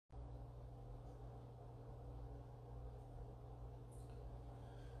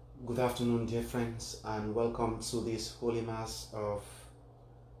Good afternoon, dear friends, and welcome to this Holy Mass of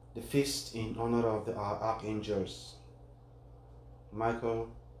the feast in honor of our Archangels, Michael,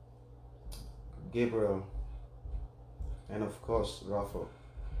 Gabriel, and of course, Raphael.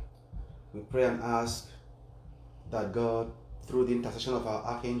 We pray and ask that God, through the intercession of our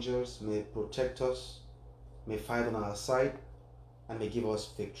Archangels, may protect us, may fight on our side, and may give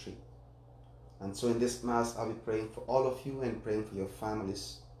us victory. And so in this Mass, I'll be praying for all of you and praying for your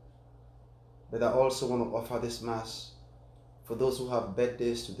families. But I also want to offer this Mass for those who have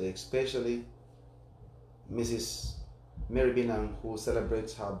birthdays today, especially Mrs. Mary Bingham, who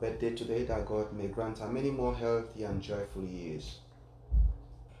celebrates her birthday today, that God may grant her many more healthy and joyful years.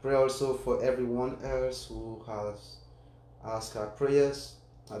 Pray also for everyone else who has asked her prayers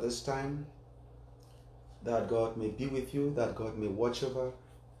at this time, that God may be with you, that God may watch over,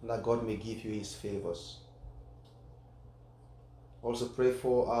 and that God may give you His favors. Also pray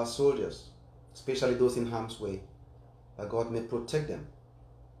for our soldiers, especially those in harm's way, that God may protect them,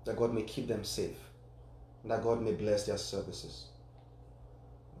 that God may keep them safe, and that God may bless their services.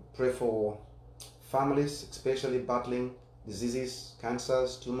 Pray for families, especially battling diseases,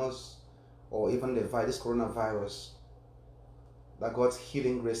 cancers, tumors, or even this coronavirus, that God's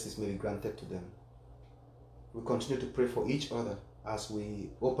healing graces may be granted to them. We continue to pray for each other as we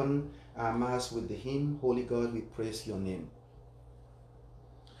open our Mass with the hymn, Holy God, we praise your name.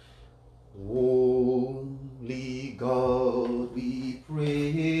 Holy God, we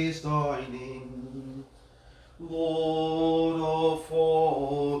praise thy name. Lord of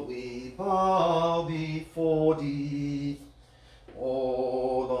all, we bow before thee.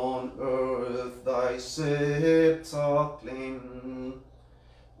 All on earth thy scepter cling.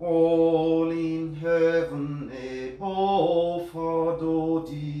 All in heaven above adore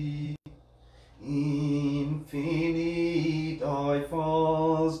thee. Infinite thy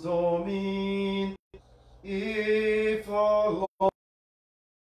vast domain, if our Lord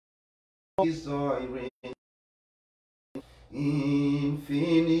is thy reign.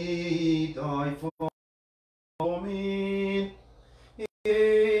 Infinite thy vast domain,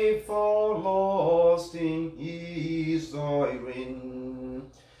 everlasting is thy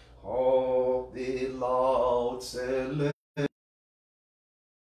reign. Of the loud celestial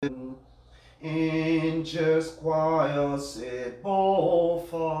angels choirs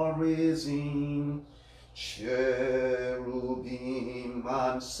above are raising, cherubim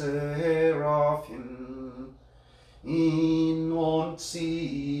and seraphim in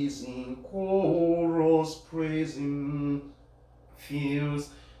unceasing chorus praising,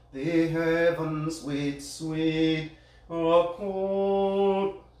 fills the heavens with sweet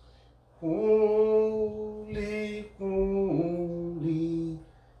accord. Holy, holy,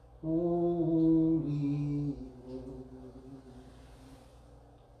 holy.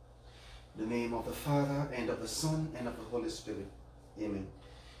 In the name of the Father, and of the Son, and of the Holy Spirit. Amen.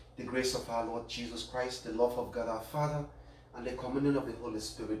 The grace of our Lord Jesus Christ, the love of God our Father, and the communion of the Holy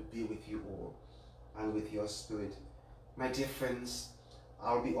Spirit be with you all, and with your spirit. My dear friends,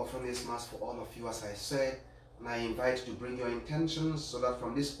 I'll be offering this Mass for all of you, as I said, and I invite you to bring your intentions so that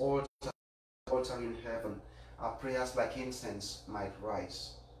from this altar in heaven, our prayers like incense might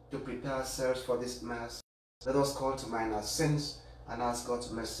rise. To prepare ourselves for this Mass, let us call to mind our sins and ask God's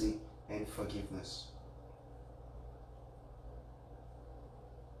mercy and forgiveness.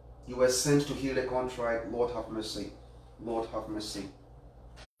 You were sent to heal the contrite. Lord, have mercy. Lord, have mercy.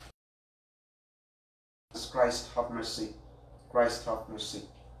 Christ, have mercy. Christ, have mercy.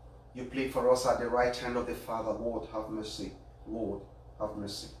 You plead for us at the right hand of the Father. Lord, have mercy. Lord, have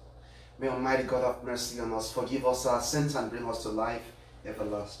mercy. May Almighty God have mercy on us, forgive us our sins, and bring us to life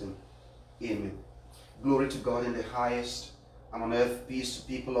everlasting. Amen. Glory to God in the highest, and on earth peace to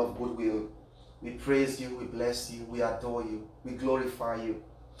people of good will. We praise you, we bless you, we adore you, we glorify you.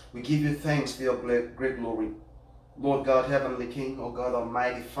 We give you thanks for your great glory. Lord God, Heavenly King, O God,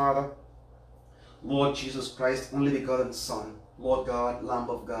 Almighty Father, Lord Jesus Christ, only begotten Son, Lord God, Lamb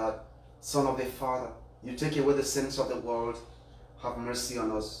of God, Son of the Father, you take away the sins of the world, have mercy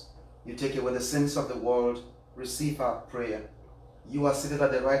on us. You take away the sins of the world, receive our prayer. You are seated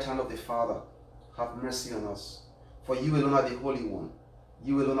at the right hand of the Father, have mercy on us. For you alone are the Holy One,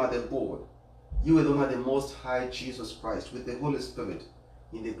 you alone are the Lord, you alone are the Most High Jesus Christ, with the Holy Spirit,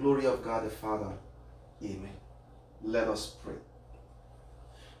 in the glory of God the Father. Amen. Let us pray.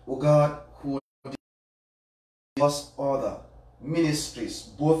 O God, who give us other ministries,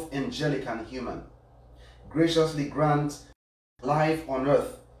 both angelic and human, graciously grant life on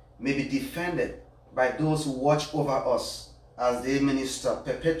earth may be defended by those who watch over us as they minister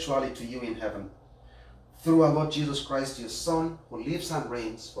perpetually to you in heaven. through our Lord Jesus Christ, your Son, who lives and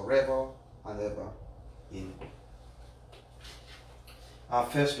reigns forever and ever. Amen. Our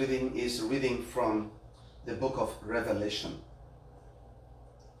first reading is reading from the book of Revelation.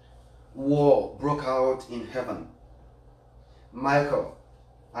 War broke out in heaven. Michael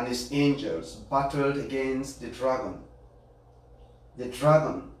and his angels battled against the dragon. The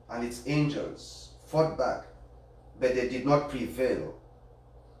dragon and its angels fought back, but they did not prevail,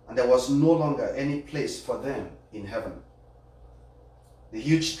 and there was no longer any place for them in heaven. The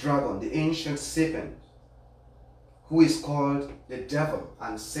huge dragon, the ancient serpent, who is called the devil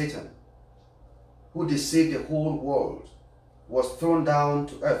and Satan, who deceived the whole world, was thrown down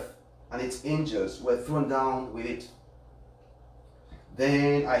to earth, and its angels were thrown down with it.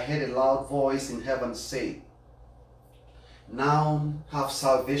 Then I heard a loud voice in heaven say, "Now have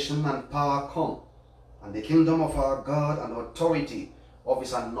salvation and power come, and the kingdom of our God and authority of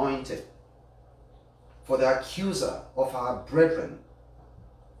his anointed. For the accuser of our brethren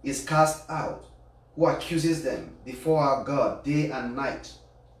is cast out, who accuses them before our God day and night.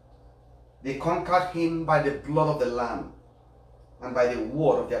 They conquered him by the blood of the Lamb and by the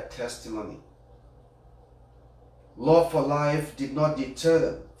word of their testimony. Love for life did not deter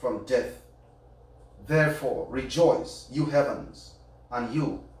them from death. Therefore rejoice, you heavens, and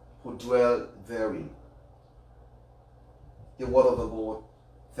you who dwell therein." The word of the Lord.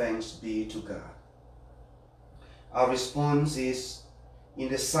 Thanks be to God. Our response is, "In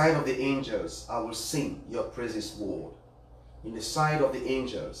the sight of the angels, I will sing your praises, Lord. In the sight of the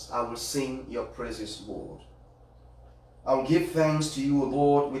angels, I will sing your praises, Lord. I will give thanks to you,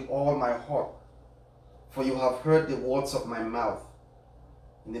 Lord, with all my heart, for you have heard the words of my mouth.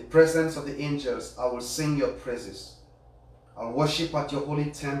 In the presence of the angels, I will sing your praises. I will worship at your holy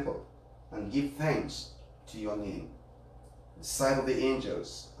temple and give thanks to your name. In the sight of the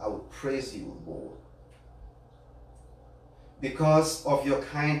angels, I will praise you, Lord. Because of your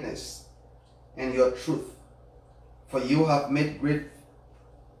kindness and your truth, for you have made great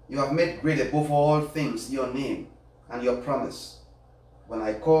above all things your name and your promise. When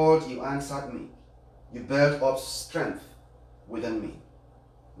I called, you answered me. You built up strength within me.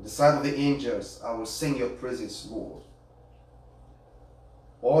 In the sight of the angels, I will sing your praises, Lord.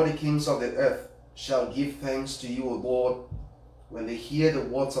 All the kings of the earth shall give thanks to you, O Lord, when they hear the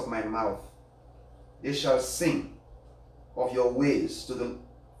words of my mouth. They shall sing of your ways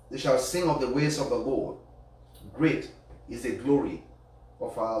they shall sing of the ways of the Lord. Great is the glory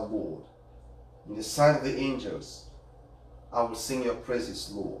of our Lord. In the sight of the angels, I will sing your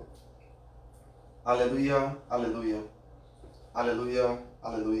praises, Lord." Alleluia, alleluia, alleluia,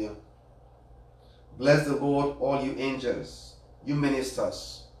 alleluia. Bless the Lord, all you angels, you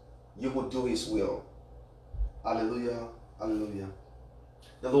ministers, you who do his will. Alleluia, alleluia.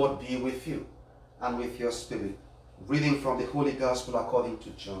 The Lord be with you and with your spirit. Reading from the Holy Gospel according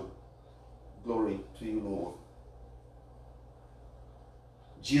to John. Glory to you, Lord.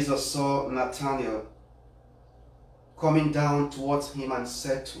 Jesus saw Nathanael coming down towards him and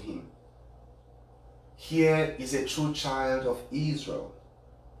said to him, "Here is a true child of Israel.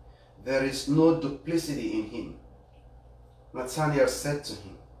 There is no duplicity in him." Nathanael said to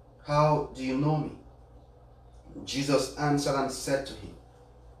him, "How do you know me?" Jesus answered and said to him,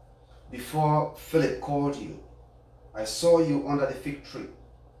 "Before Philip called you, I saw you under the fig tree."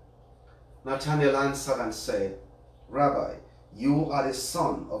 Nathanael answered and said, "Rabbi, you are the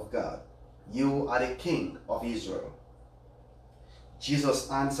Son of God. You are the King of Israel." Jesus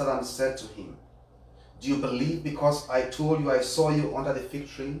answered and said to him, "Do you believe because I told you I saw you under the fig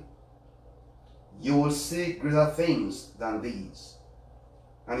tree? You will see greater things than these."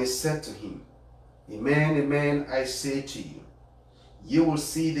 And he said to him, "Amen, amen, I say to you, you will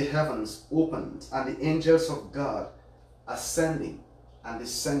see the heavens opened and the angels of God ascending and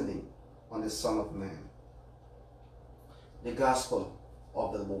descending on the Son of Man." The Gospel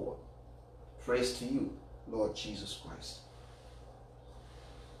of the Lord. Praise to you, Lord Jesus Christ.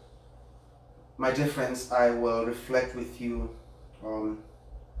 My dear friends, I will reflect with you on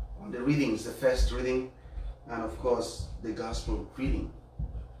the readings, the first reading, and of course the Gospel reading.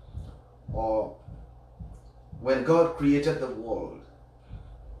 Or when God created the world,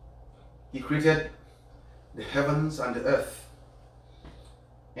 he created the heavens and the earth,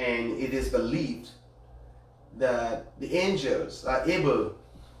 and it is believed that the angels are able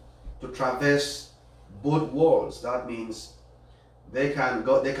to traverse both worlds. That means they can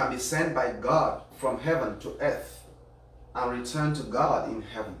be sent by God from heaven to earth and return to God in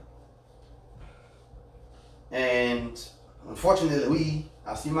heaven. And unfortunately, we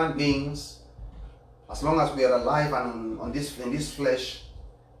as human beings, as long as we are alive and in this flesh,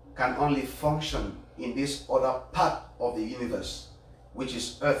 can only function in this other part of the universe, which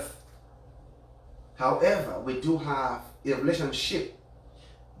is Earth. However, we do have a relationship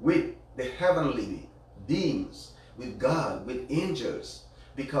with the heavenly beings, with God, with angels,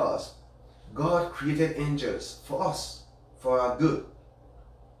 because God created angels for us, for our good,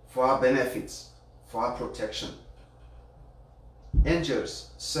 for our benefits, for our protection.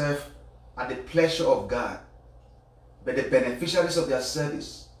 Angels serve at the pleasure of God, but the beneficiaries of their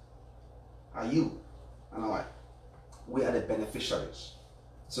service are you and I. We are the beneficiaries.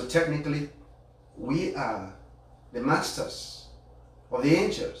 So technically, we are the masters of the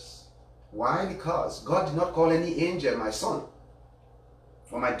angels. Why? Because God did not call any angel my son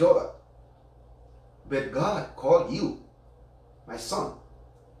or my daughter, but God called you my son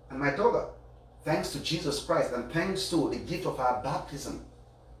and my daughter, thanks to Jesus Christ and thanks to the gift of our baptism.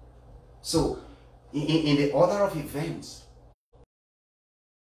 So in the order of events,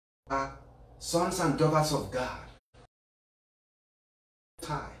 are sons and daughters of God.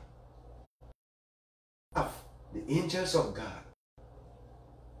 Of the angels of God,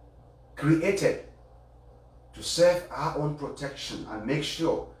 created to serve our own protection and make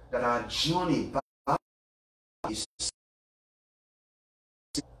sure that our journey back is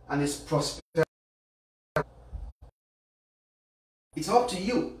and is prosperous. It's up to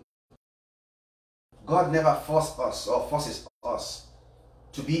you. God never forced us or forces us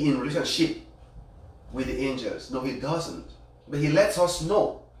to be in relationship with the angels. No, He doesn't. But He lets us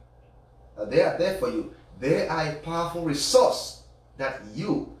know that they are there for you. They are a powerful resource that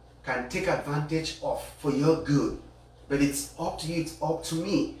you can take advantage of for your good. But it's up to you, it's up to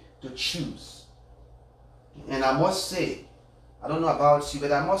me to choose. And I must say, I don't know about you,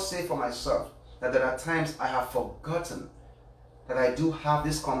 but I must say for myself that there are times I have forgotten that I do have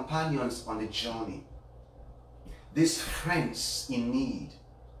these companions on the journey, these friends in need,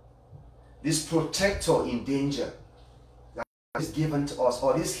 this protector in danger that is given to us,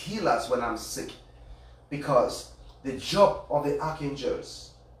 or these healers when I'm sick, because the job of the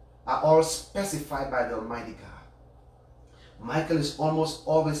archangels are all specified by the Almighty God. Michael is almost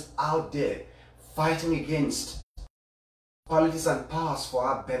always out there fighting against qualities and powers for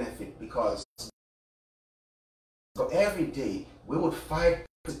our benefit, because so every day we would fight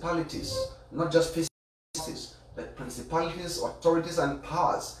principalities, not just principalities, but principalities, authorities, and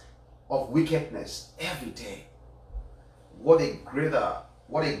powers of wickedness every day. What a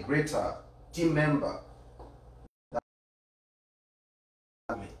greater team member that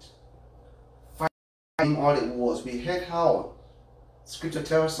fighting all the wars. We heard how Scripture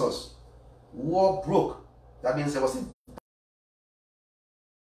tells us war broke. That means there was a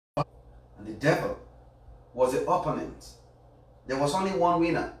and the devil was the opponent. There was only one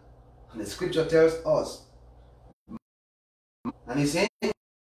winner, and the Scripture tells us, and He's saying,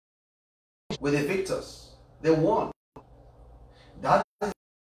 with the victors, they won. That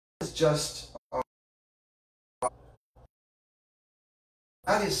is just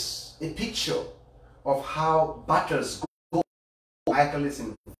that is a picture of how battles go. Michael is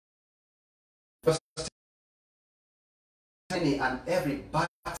in first and every battle.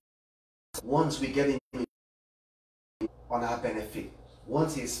 Once we get in on our benefit,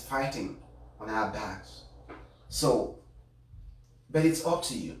 once He's fighting on our backs. So, but it's up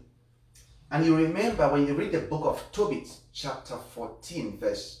to you. And you remember when you read the book of Tobit, chapter 12,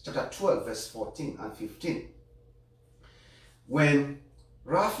 verse 14 and 15, when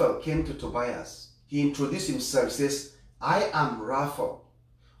Raphael came to Tobias, he introduced himself. He says, I am Raphael,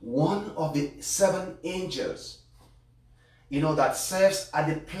 one of the 7 angels, that serves at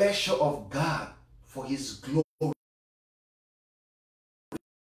the pleasure of God for His glory.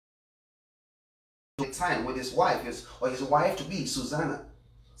 Time with his wife, his wife to be Susanna,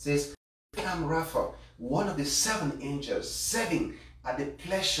 says, I am Raphael, one of the 7 angels serving at the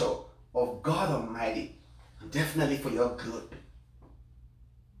pleasure of God Almighty, and definitely for your good.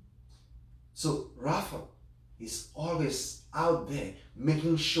 So Raphael is always out there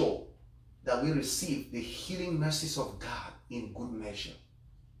making sure that we receive the healing mercies of God in good measure.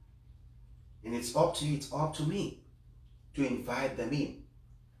 And it's up to you, it's up to me to invite them in.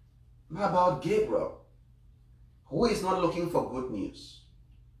 How about Gabriel, who is not looking for good news?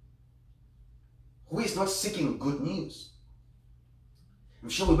 Who is not seeking good news? I'm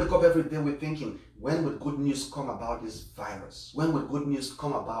sure we wake up every day, we're thinking, when will good news come about this virus? When will good news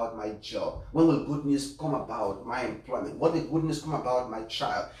come about my job? When will good news come about my employment? When will good news come about my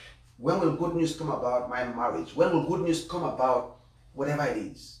child? When will good news come about my marriage? When will good news come about whatever it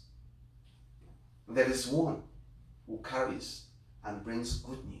is? There is one who carries and brings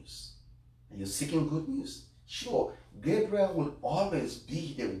good news. And you're seeking good news. Sure, Gabriel will always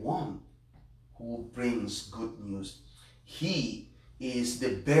be the one who brings good news. He is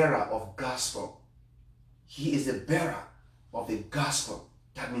the bearer of gospel. He is the bearer of the gospel.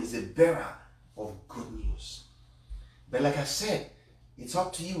 That means the bearer of good news. But like I said, it's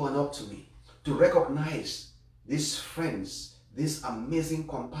up to you and up to me to recognize these friends, these amazing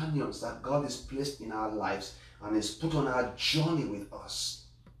companions that God has placed in our lives and has put on our journey with us.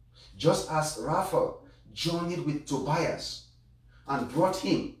 Just as Raphael journeyed with Tobias and brought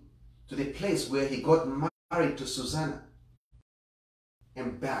him to the place where he got married to Susanna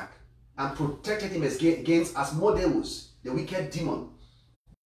and back, and protected him against Asmodeus, the wicked demon.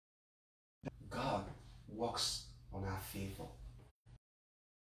 God works on our favor.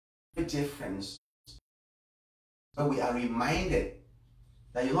 Dear friends, when we are reminded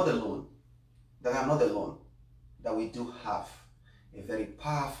that you're not alone, that I'm not alone, that we do have a very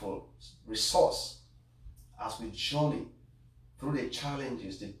powerful resource as we journey through the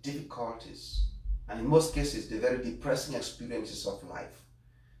challenges, the difficulties, and in most cases, the very depressing experiences of life,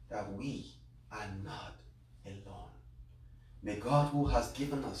 that we are not alone. May God, who has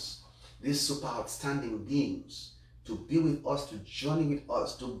given us these super outstanding beings to be with us, to journey with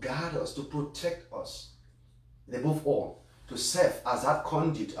us, to guard us, to protect us, and above all, to serve as that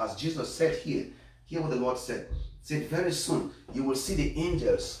conduit, as Jesus said here. Hear what the Lord said. He said, very soon you will see the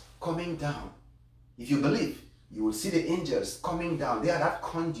angels coming down. If you believe, you will see the angels coming down. They are that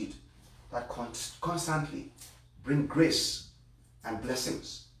conduit that constantly bring grace and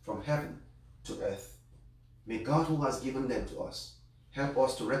blessings from heaven to earth. May God, who has given them to us, help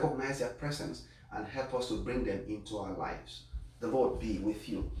us to recognize their presence and help us to bring them into our lives. The Lord be with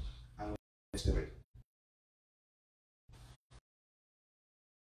you and with the Spirit.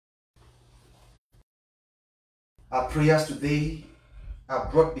 Our prayers today are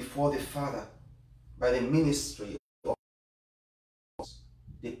brought before the Father by the ministry of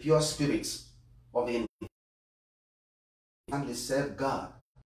the pure spirits of the and serve God,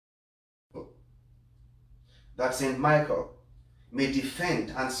 that St. Michael may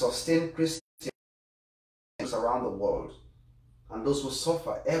defend and sustain Christians around the world and those who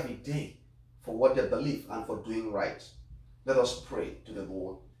suffer every day for what they believe and for doing right. Let us pray to the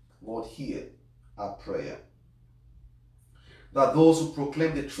Lord. Lord, hear our prayer. That those who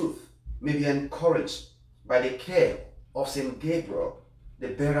proclaim the truth may be encouraged by the care of St. Gabriel, the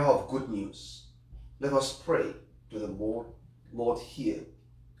bearer of good news. Let us pray to the Lord. Lord, hear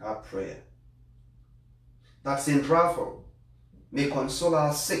our prayer. That St. Raphael may console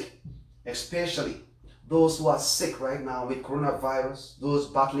our sick, especially those who are sick right now with coronavirus, those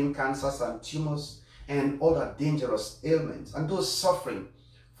battling cancers and tumors and other dangerous ailments, and those suffering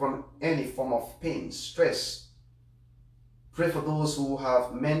from any form of pain, stress. Pray for those who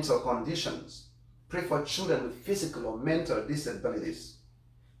have mental conditions. Pray for children with physical or mental disabilities.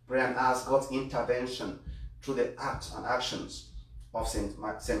 Pray and ask God's intervention through the acts and actions of Saint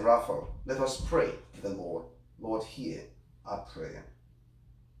Raphael. Let us pray to the Lord. Lord, hear our prayer.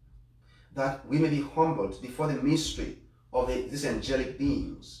 That we may be humbled before the mystery of these angelic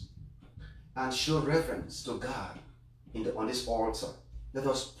beings and show reverence to God on this altar. Let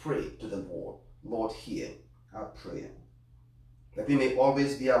us pray to the Lord. Lord, hear our prayer. That we may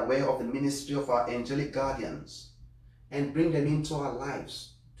always be aware of the ministry of our angelic guardians and bring them into our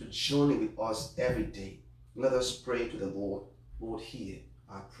lives to journey with us every day. Let us pray to the Lord. Lord, hear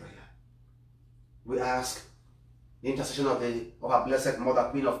our prayer. We ask the intercession of our Blessed Mother,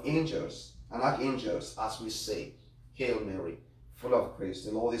 Queen of Angels and Archangels, as we say, Hail Mary, full of grace,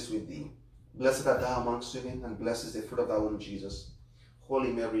 the Lord is with thee. Blessed art thou amongst women, and blessed is the fruit of thy womb, Jesus.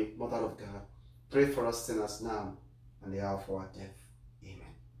 Holy Mary, Mother of God, pray for us sinners now and the hour of our death.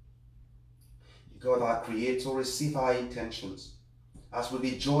 Amen. God, our Creator, receive our intentions as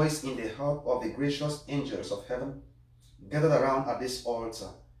we rejoice in the help of the gracious angels of heaven gathered around at this altar.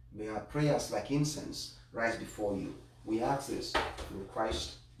 May our prayers like incense rise before you. We ask this through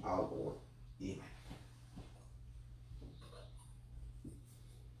Christ our Lord. Amen.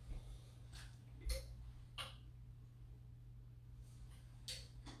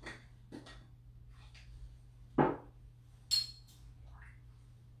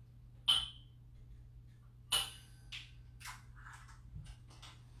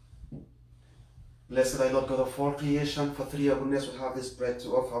 Blessed thy Lord God of all creation, for through your goodness we have this bread to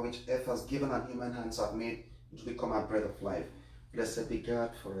offer, which earth has given and human hands have made, which will become our bread of life. Blessed be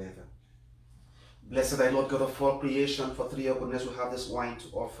God forever. Blessed thy Lord God of all creation, for through your goodness we have this wine to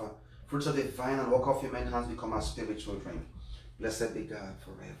offer. Fruits of the vine and work of human hands become our spiritual drink. Blessed be God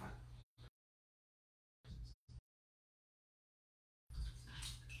forever.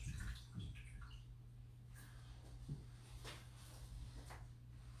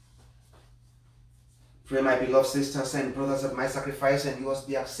 Pray, my beloved sisters and brothers, that my sacrifice and yours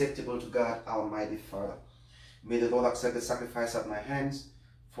be acceptable to God, our mighty Father. May the Lord accept the sacrifice at my hands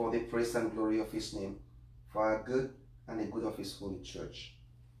for the praise and glory of his name, for our good and the good of his holy church.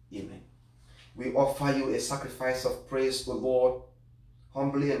 Amen. We offer you a sacrifice of praise, O Lord,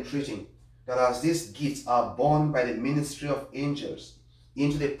 humbly entreating that as these gifts are borne by the ministry of angels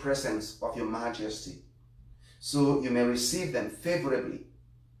into the presence of your majesty, so you may receive them favorably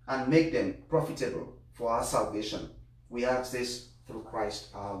and make them profitable for our salvation. We ask this through Christ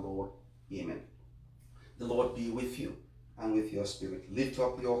our Lord. Amen. The Lord be with you and with your spirit. Lift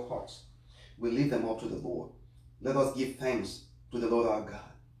up your hearts. We lift them up to the Lord. Let us give thanks to the Lord our God.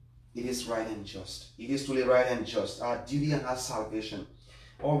 It is right and just. It is truly right and just, our duty and our salvation,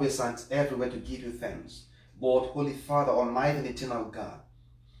 always and everywhere to give you thanks, Lord, Holy Father, Almighty and eternal God,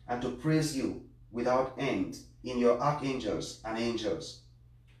 and to praise you without end in your archangels and angels.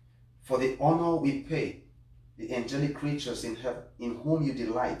 For the honor we pay the angelic creatures in heaven, in whom you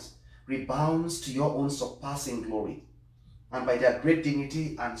delight, rebounds to your own surpassing glory. And by their great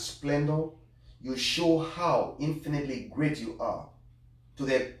dignity and splendor, you show how infinitely great you are, to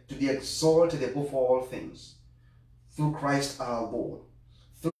be exalted above all things, through Christ our Lord,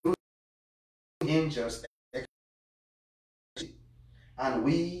 through angels, and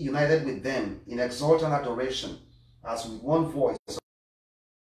we, united with them in exalted adoration, as with one voice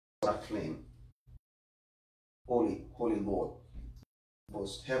acclaim, Holy, holy Lord,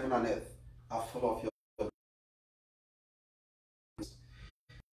 both heaven and earth are full of your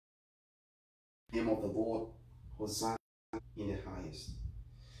name of the Lord, Hosanna in the highest.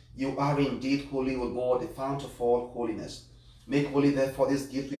 You are indeed holy, O Lord, the fount of all holiness. Make holy therefore this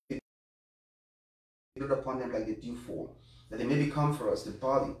gift we put upon them like the dewfall, that they may become for us the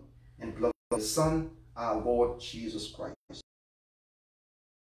body and blood of the Son, our Lord Jesus Christ.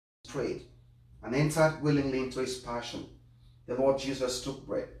 Prayed and entered willingly into his passion. The Lord Jesus took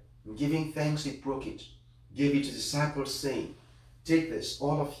bread, and giving thanks he broke it, gave it to the disciples, saying, Take this,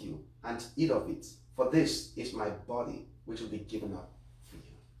 all of you, and eat of it, for this is my body, which will be given up for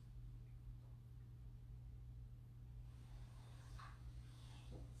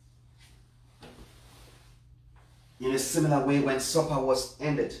you. In a similar way, when supper was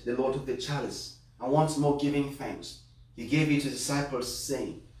ended, the Lord took the chalice, and once more giving thanks, he gave it to the disciples,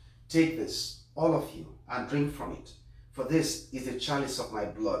 saying, Take this, all of you, and drink from it, for this is the chalice of my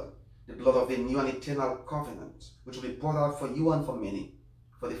blood, the blood of a new and eternal covenant, which will be poured out for you and for many,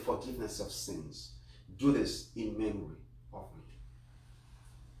 for the forgiveness of sins. Do this in memory of me.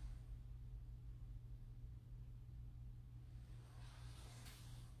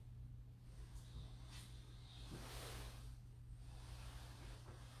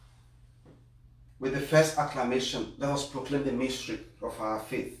 With the first acclamation, let us proclaim the mystery of our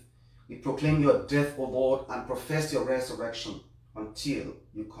faith. We proclaim your death, O Lord, and profess your resurrection until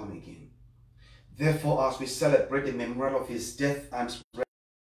you come again. Therefore, as we celebrate the memorial of his death and resurrection,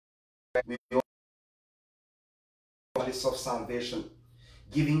 we offer the chalice of salvation,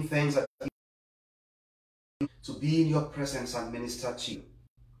 giving thanks to be in your presence and minister to you.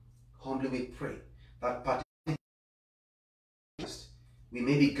 Humbly we pray that participating we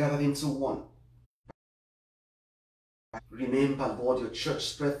may be gathered into one. Remember, Lord, your church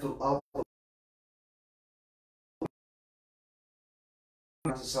spread throughout the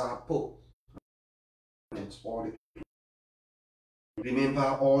world. Remember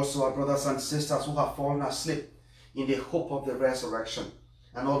also our brothers and sisters who have fallen asleep in the hope of the resurrection,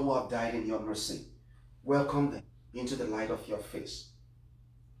 and all who have died in your mercy. Welcome them into the light of your face.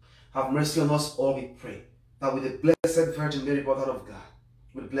 Have mercy on us all, we pray, that with the Blessed Virgin Mary, Mother of God,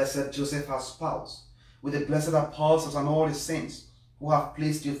 with blessed Joseph, our spouse, with the blessed apostles and all the saints who have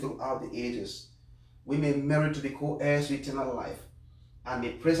pleased you throughout the ages, we may merit to be co-heirs to eternal life, and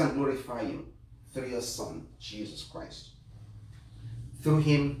may praise and glorify you through your Son, Jesus Christ. Through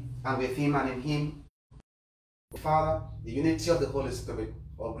him, and with him, and in him, Father, the unity of the Holy Spirit,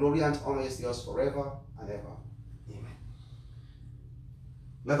 all glory and honor is yours forever and ever. Amen.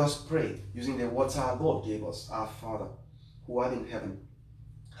 Let us pray using the words our Lord gave us. Our Father, who art in heaven,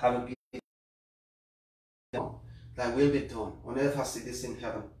 hallowed be thy name. Thy will be done on earth as it is in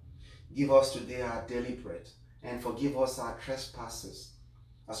heaven. Give us today our daily bread, and forgive us our trespasses,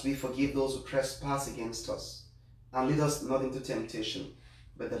 as we forgive those who trespass against us. And lead us not into temptation,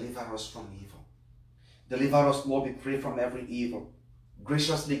 but deliver us from evil. Deliver us, Lord, we pray, from every evil.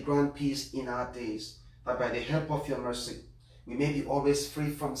 Graciously grant peace in our days, that by the help of your mercy, we may be always free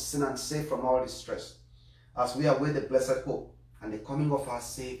from sin and safe from all distress, as we await the blessed hope and the coming of our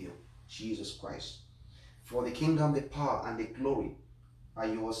Savior, Jesus Christ. For the kingdom, the power, and the glory are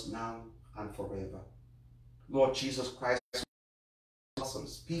yours now and forever. Lord Jesus Christ,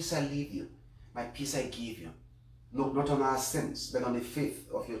 apostles, peace I leave you, my peace I give you. Look not on our sins, but on the faith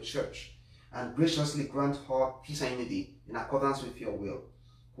of your church, and graciously grant her peace and unity in accordance with your will,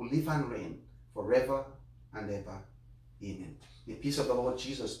 who live and reign forever and ever. Amen. The peace of the Lord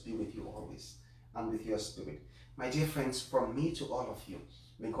Jesus be with you always, and with your spirit. My dear friends, from me to all of you,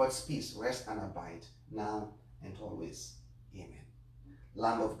 may God's peace rest and abide now and always. Amen.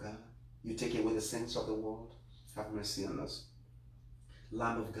 Lamb of God, you take away the sins of the world, have mercy on us.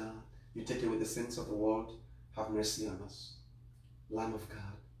 Lamb of God, you take away the sins of the world, have mercy on us. Lamb of God,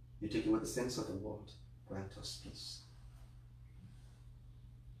 you take away the sins of the world, grant us peace.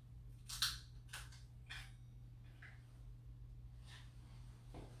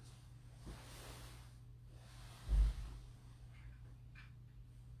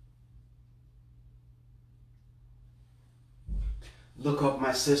 Look up,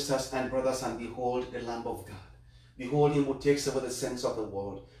 my sisters and brothers, and behold the Lamb of God. Behold him who takes away the sins of the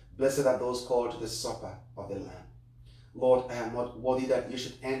world. Blessed are those called to the supper of the Lamb. Lord, I am not worthy that you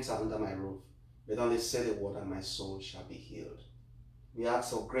should enter under my roof, but only say the word and my soul shall be healed. We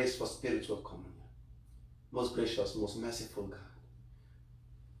ask for grace for spiritual communion. Most gracious, most merciful God,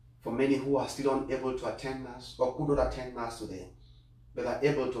 for many who are still unable to attend Mass or could not attend Mass today, but are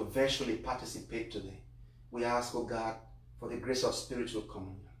able to virtually participate today, we ask, oh God, for the grace of spiritual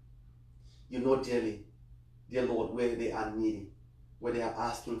communion. You know dearly, dear Lord, where they are needy, where they are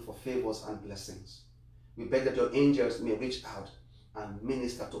asking for favors and blessings. We beg that your angels may reach out and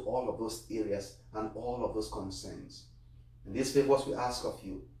minister to all of those areas and all of those concerns. And these favors we ask of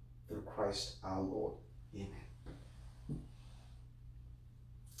you through Christ our Lord. Amen.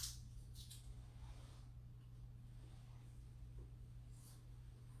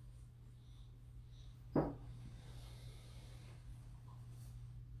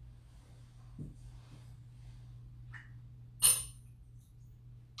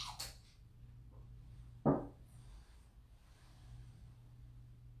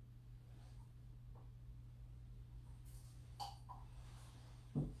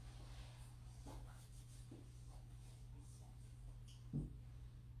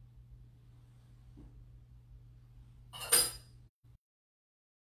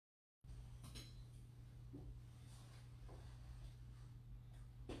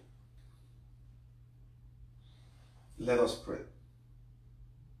 Let us pray.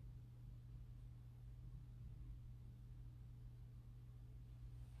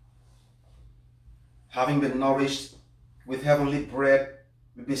 Having been nourished with heavenly bread,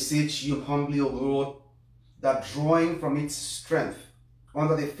 we beseech you humbly, O Lord, that drawing from its strength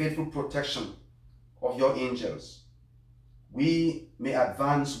under the faithful protection of your angels, we may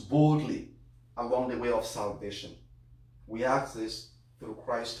advance boldly along the way of salvation. We ask this through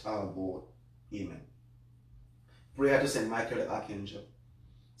Christ our Lord. Amen. Prayer to Saint Michael the Archangel.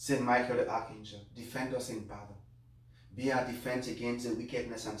 Saint Michael the Archangel, defend us in battle. Be our defense against the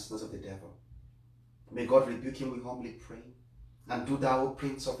wickedness and snares of the devil. May God rebuke him, we humbly pray. And do thou, O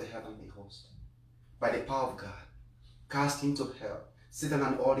Prince of the heavenly host, by the power of God, cast into hell Satan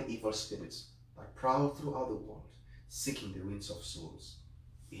and all the evil spirits that prowl throughout the world, seeking the ruins of souls.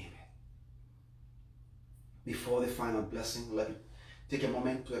 Amen. Before the final blessing, let me take a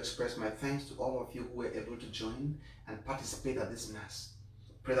moment to express my thanks to all of you who were able to join and participate at this Mass.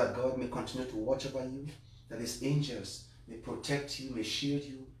 Pray that God may continue to watch over you, that his angels may protect you, may shield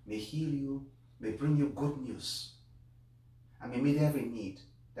you, may heal you, may bring you good news, and may meet every need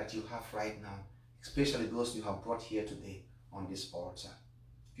that you have right now, especially those you have brought here today on this altar.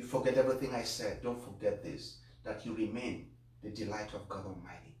 If you forget everything I said, don't forget this, that you remain the delight of God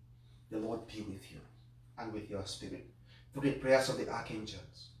Almighty. The Lord be with you and with your spirit. Through the prayers of the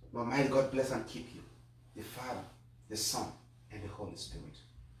archangels, may Almighty God bless and keep you, the Father, the Son, and the Holy Spirit.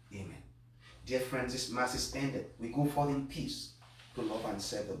 Amen. Dear friends, this Mass is ended. We go forth in peace to love and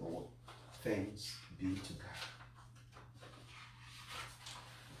serve the Lord. Thanks be to God.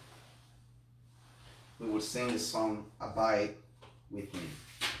 We will sing the song, Abide with Me.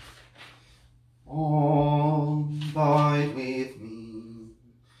 Abide with me,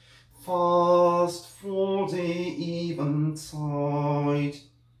 fast for the eventide.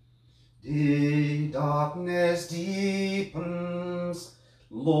 The darkness deepens,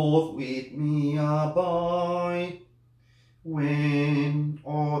 Lord, with me abide. When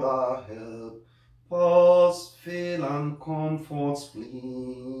other helpers fail and comforts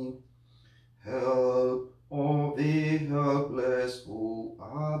flee, help of the helpless who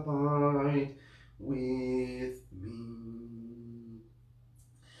abide with me.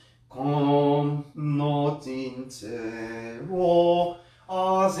 Come not in terror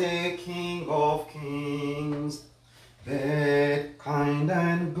as a King of Kings, bed kind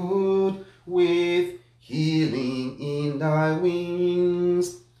and good, with healing in thy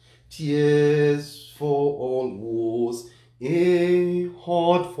wings. Tears for all woes, a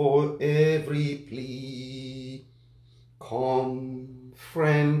heart for every plea. Come,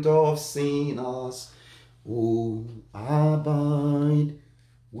 friend of sinners, who abide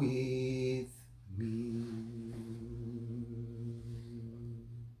with